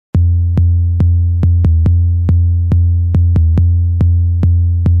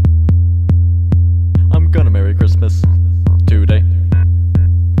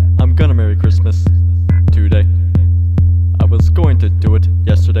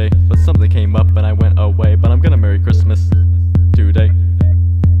yesterday, but something came up and I went away. But I'm gonna Merry Christmas today.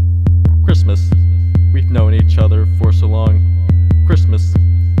 Christmas, we've known each other for so long. Christmas,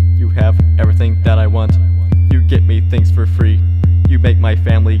 you have everything that I want. You get me things for free. You make my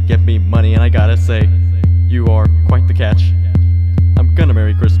family get me money, and I gotta say, you are quite the catch. I'm gonna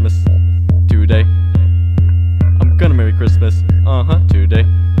Merry Christmas today. I'm gonna Merry Christmas, today.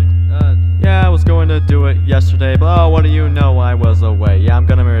 Yeah, I was going to do it yesterday, but oh, what do you know, I was away. Yeah, I'm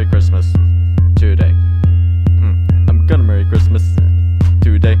gonna Merry Christmas today. I'm gonna Merry Christmas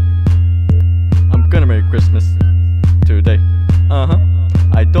today. I'm gonna Merry Christmas today.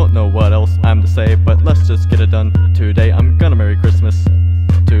 I don't know what else I'm to say, but let's just get it done today. I'm gonna Merry Christmas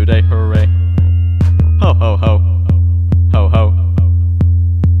today, hooray. Ho ho ho, ho ho,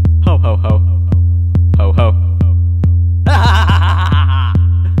 ho ho ho, ho ho, ho ho,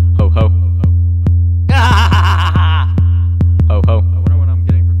 ho ho. I wonder what I'm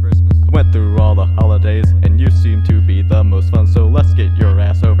getting for Christmas. I went through all the holidays, and you seem to be the most fun, so let's get your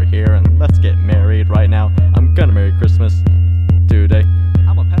ass over here and let's get married right now. I'm gonna Merry Christmas today.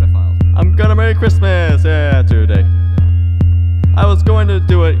 I'm a pedophile. I'm gonna Merry Christmas, yeah, today. I was going to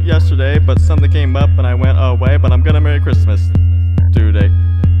do it yesterday, but something came up and I went away. But I'm gonna Merry Christmas today.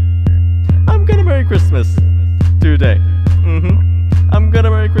 I'm gonna Merry Christmas today. I'm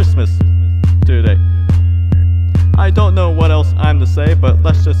gonna Merry Christmas today. I don't know what else I'm to say, but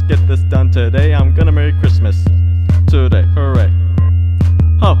let's just get this done today. I'm gonna Merry Christmas today, hooray.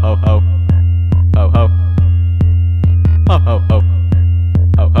 Ho ho ho, ho ho, ho ho ho, ho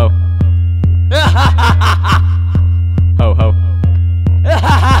ho, ho ho,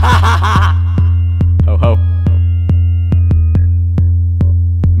 ho ho.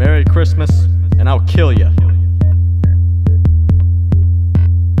 Merry Christmas, and I'll kill ya.